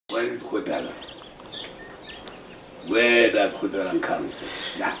What is Khotala? Where does Khotala come from?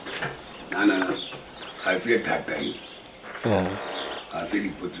 No. I said Tata. Yeah. I said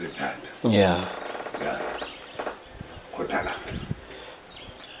he put the Tata. Yeah. Yeah. Khotala.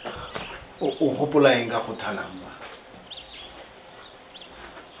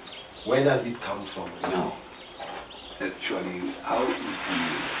 Where does it come from? No. Actually, how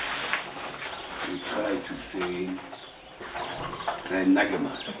we try to say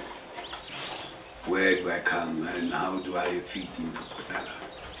Nagama. Where do I come and how do I fit into Khotala?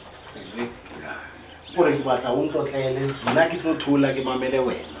 Exactly. Yeah. For example,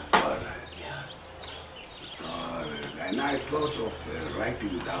 And I thought of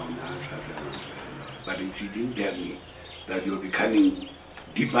writing down answers, but if you didn't tell me that you're becoming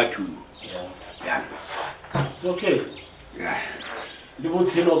deeper too. Yeah. It's okay. Yeah.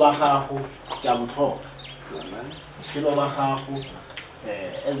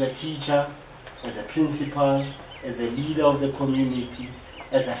 As a teacher, as a principal, as a leader of the community,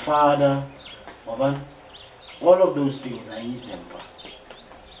 as a father, all of those things I need them.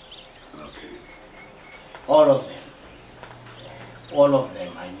 Okay. All of them. All of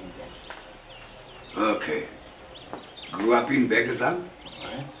them I need them. Okay. Grew up in Bekkersdal?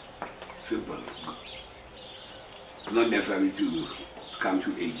 Right? Simple. Not necessary to come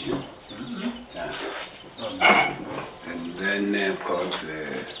to Asia. Yeah. It's not necessary. And then, of course,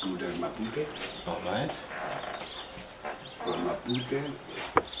 school at Maputle. Alright. From Maputle,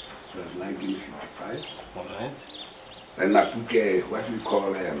 that's 1955. Alright. And Maputle, what we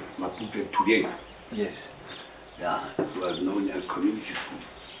call Maputle today. Yes. Yeah, it was known as community school.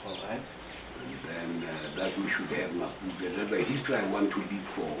 Alright. And then that we should have Maputle. That's a history I want to leave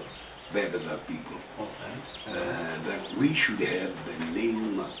for Bekkersdal people. Okay. That we should have the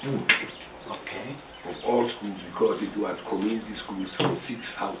name Maputle Okay. of all schools because it was community schools for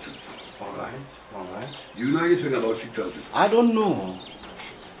 6 houses. Alright. Alright. Do you know anything about 6 houses? I don't know.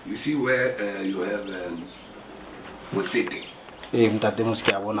 You see where you have Mosete. Fine. Tate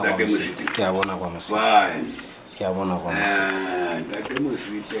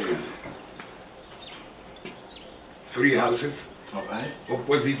Mosete. 3 houses. Alright.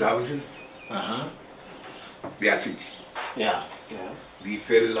 Opposite houses. There are 6. Yeah. Yeah. The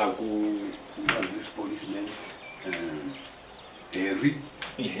fellow who was this policeman, Henry.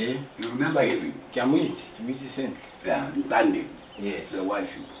 Yeah. You remember Henry? Kiamwiti sent. Yeah, Ndande. Yes. The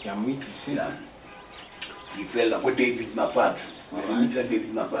wife. Kiamwiti sent. Yeah. The fellow who David Mafat. Mr. David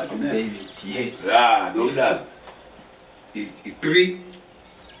Mafat. David, yes. Yeah, those are. It's 3.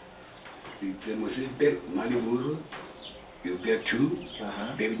 It's Mosete, Maliburu. You get 2.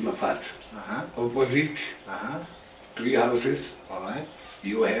 David Mafat. Opposite. 3 houses. Alright.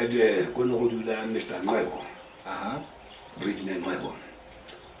 You had Konohudula Mr. Nwebo. Bridge Nwebo.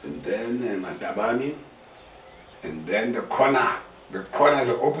 And then Matabani. And then the corner, the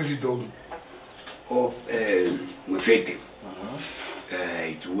opposite of Mosete.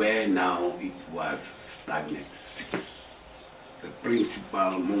 It's where now it was stagnant. The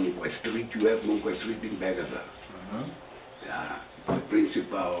principal Munkwe Street, you have Munkwe Street in Bekkersdal. Yeah, the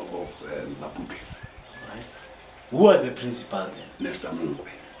principal of Maputle. Right. Who was the principal then? Mr.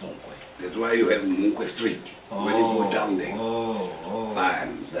 Munkwe. That's why you have Munkwe Street. When you go down there.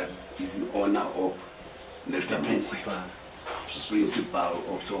 And that is in honor of Mr. Munkwe. The principal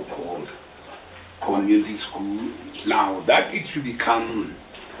of so-called community school. Now that it should become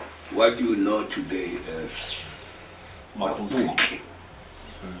what you know today as Maputle.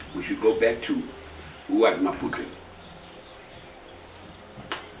 We should go back to who was Maputle.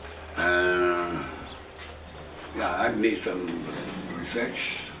 Yeah, I made some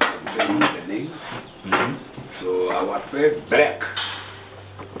research concerning the name. So our first black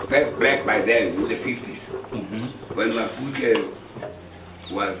by then in the 50s, when Maputle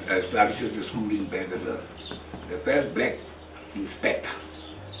was established as a school in Bekkersdal, the first black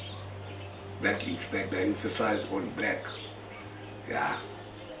inspector emphasized on black, yeah,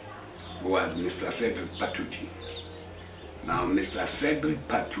 was Mr. Cedric Patuti. Now, Mr. Cedric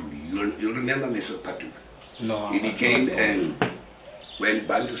Patuti, you remember Mr. Patuti? No. He became, when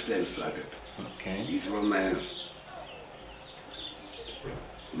Bantustan started. Okay. He's from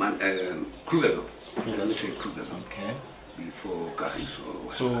Krugerville. Let me say Krugerville. Okay. Before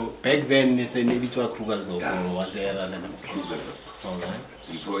Kahiso. So back then they said maybe to a Krugerville, or was there other name? Krugerville. Alright.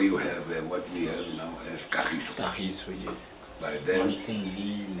 Before you have what we have now as Kahiso. Kahiso, yes. By then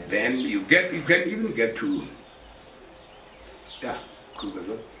you can even get to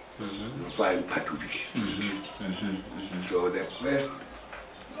Krugerville. You'll find Patuti. So the first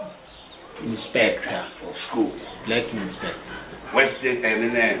inspector of school, black inspector, Western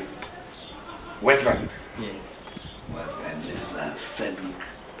and Westland. Yes. Was Mr. Cedric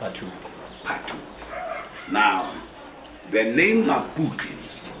Patu. Patu. Now, the name Maputle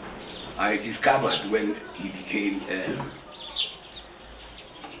I discovered when he became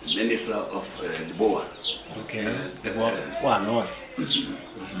Minister of the Boer. Okay. The Boer North.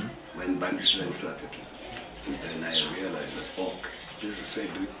 When Bandisland started. And then I realized that, oh, this is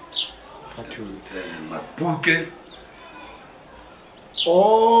Cedric Patu. Maputle.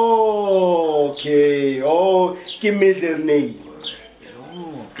 Oh, okay. Oh, give me the name.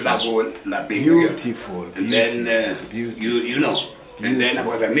 Beautiful. And then, you know, and then I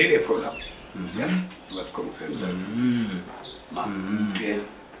was a media program. Yes, it was confirmed. Maputle.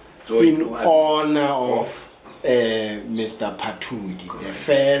 So in honor of Mr. Patudi, the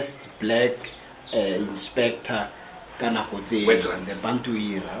first black inspector Kanakote in the Bantu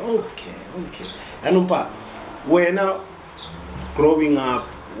era. Okay, okay. And when growing up,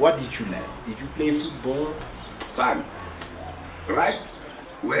 what did you learn? Did you play football? Fun. Right?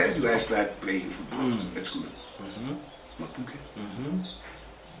 Where do I start playing football? At school. Maputle.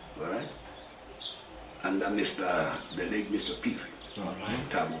 Alright? Under the late Mr. Piri. Alright.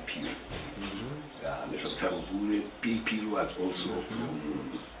 Tabo Piri. Mr. Tabo Piri was also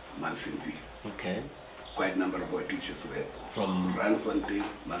from Mansenville. Okay. Quite a number of our teachers were From Ranfontein,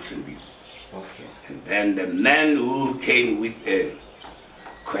 Mansenville. Okay. And then the man who came with a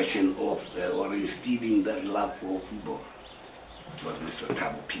question of or instilling that love for football was Mr.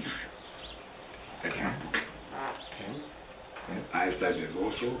 Tabo Piri. Okay. I started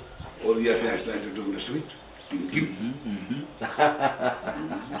also. Obviously, I started on the street. Playing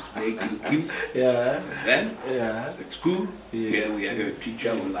Kim. Yeah. And then Yeah. at school, Yes. here we had a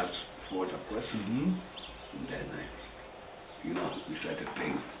teacher who loved sport, of course. And then, we started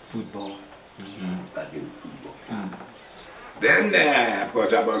playing Football. starting football. Then, of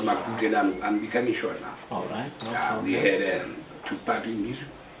course, about Maputle, I'm becoming short now. All right. We had two-party music,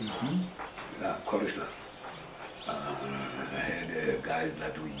 chorister. I had guys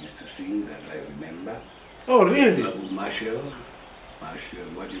that we used to sing that I remember. Oh, really? Marshall,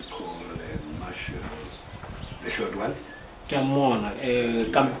 what do you call Marshall? The short one? Camona,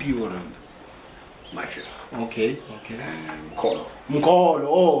 Campione. Marshall. Okay, okay. Mkolo.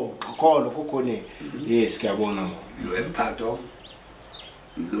 Mkolo, Kokone. Yes, Kabona. You had Pato,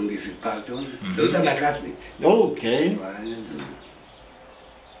 Mlungis Pato. Those are my classmates. Okay. Let me see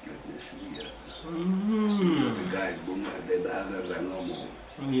here. The guys, the others are normal.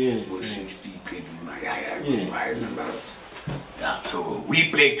 Yes. 60 played with my I remember. Yeah, so we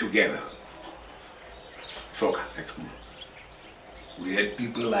played together. Soccer at school. We had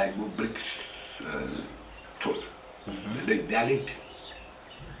people like Bricks, Toast. The dialect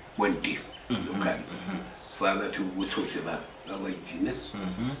went deep. Look at Father to Wusoseba, our 18.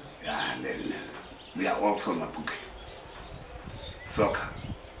 Yeah, and then we are all from Maputle. Soccer.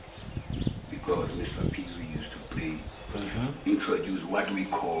 Because Mr. P, we used to play, introduce what we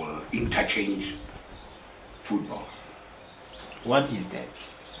call interchange football. What is that?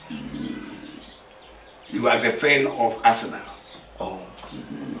 He was a fan of Arsenal. Oh.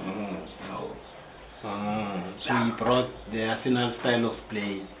 So he brought the Arsenal style of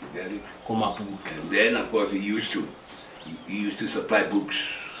play. Maputle. And then, of course, he used to supply books.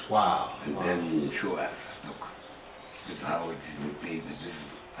 Wow. And then show us, look, this is how it is we play. This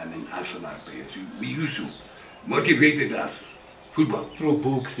is Arsenal player. We used to motivated us football through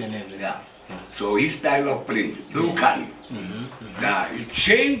books and everything. Yeah. So his style of play, locally, it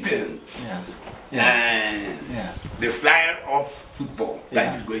changed the style of football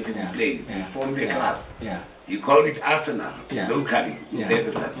that is going to be played. He formed a club. He called it Arsenal locally in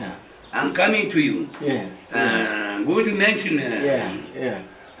Bekkersdal. I'm coming to you. I'm going to mention.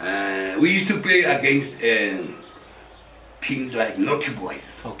 We used to play against teams like Naughty Boys.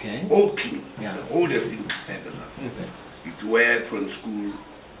 Okay. Old team. The oldest in Bekkersdal. It went from school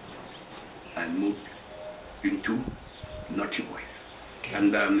and moved into Naughty Boys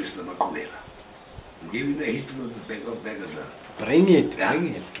under Mr. Maputle. Give you the history of the Bekkersdal. Bring it.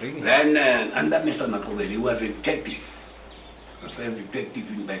 Then under Mr. Maputle, he was a detective. The first detective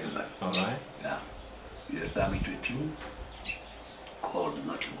in Bekkersdal. All right. Yeah. He established a team called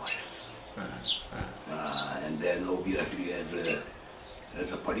Naughty Boys. And then obviously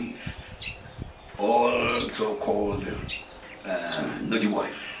as a police, all so-called Naughty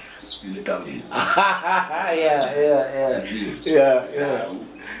Boys in the town.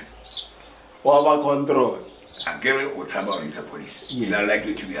 Wawa control. Gary or somebody is the police. Yes. They're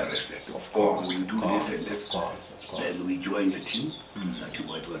likely to be arrested. Of course, we do this and this. Of course. Then we joined the team. That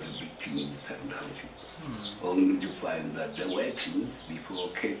was a big team in the country. Only to find that there were teams before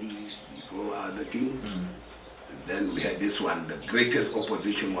Kelly's, before other teams. And then we had this one. The greatest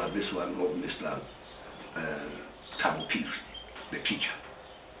opposition was this one of Mr. Thabo Piri, the teacher.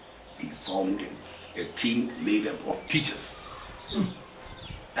 He formed a team made up of teachers.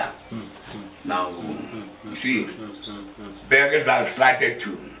 Yeah. Now, you see, Bekkersdal started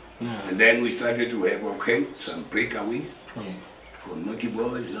to, and then we started to have, some breakaways from naughty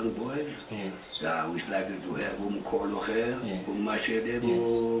boys, young boys. We started to have Umkolo here,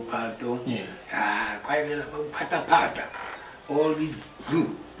 Mashedebo, Pato, Pata. All these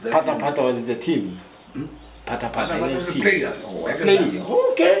groups. Pata was the team. Pata was a player.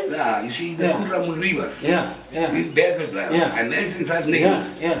 Okay. Yeah, you see the Kuram Rivers. Yeah. In Bekkersdal. And then since his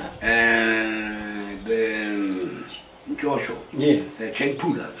names. And then Joshua. Yes. The Cheng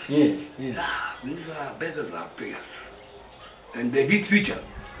Pudas. Yes. These are Bekkersdal players. And they did feature.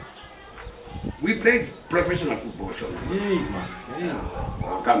 We played professional football sometimes.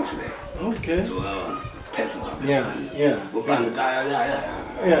 I'll come to that. Okay. So personal.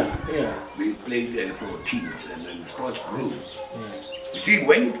 We played for teams and then sports groups. You see,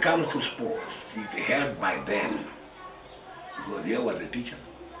 when it comes to sports, it's held by them. Because there was a teacher,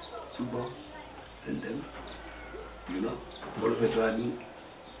 football, and then, all of a sudden,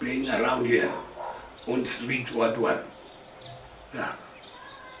 playing around here, on the street, what. Yeah.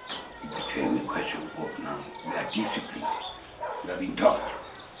 It became a question of now. We are disciplined. We are being taught.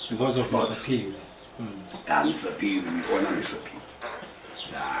 Because of Mr. P. Mr. P, we honor Mr. P.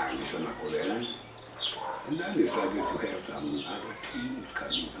 Mr. Maputle. And then we started to have some other teams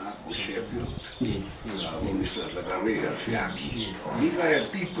coming up, Sheffield. Yes. Mr. Zagaria, These are the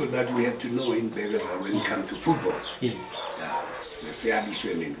people that we have to know in Bekkersdal when it comes to football. Yes.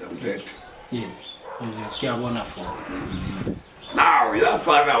 Yes. Now, your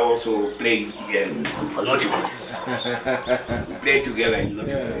father also played in formative. We played together in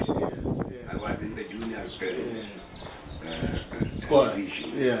formative. I was in the junior squad.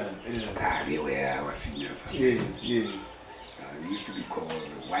 They were our seniors. Yes. We used to be called the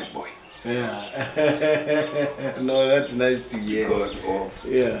white boy. No, that's nice to hear. Because of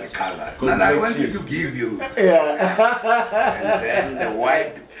the color. And I wanted to give you. And then the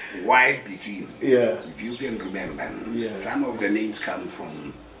white team. If you can remember. Some of the names come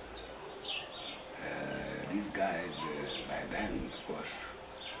from these guys by then, of course.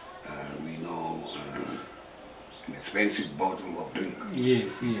 We know an expensive bottle of drink.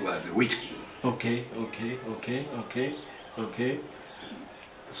 Yes. It was whiskey. Okay.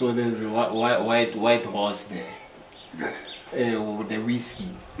 So there's a white horse there. The whiskey.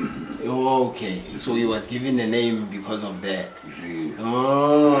 Okay. So he was given a name because of that. You see?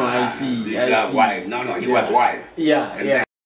 Oh, I see. White. No, he was white. Yeah.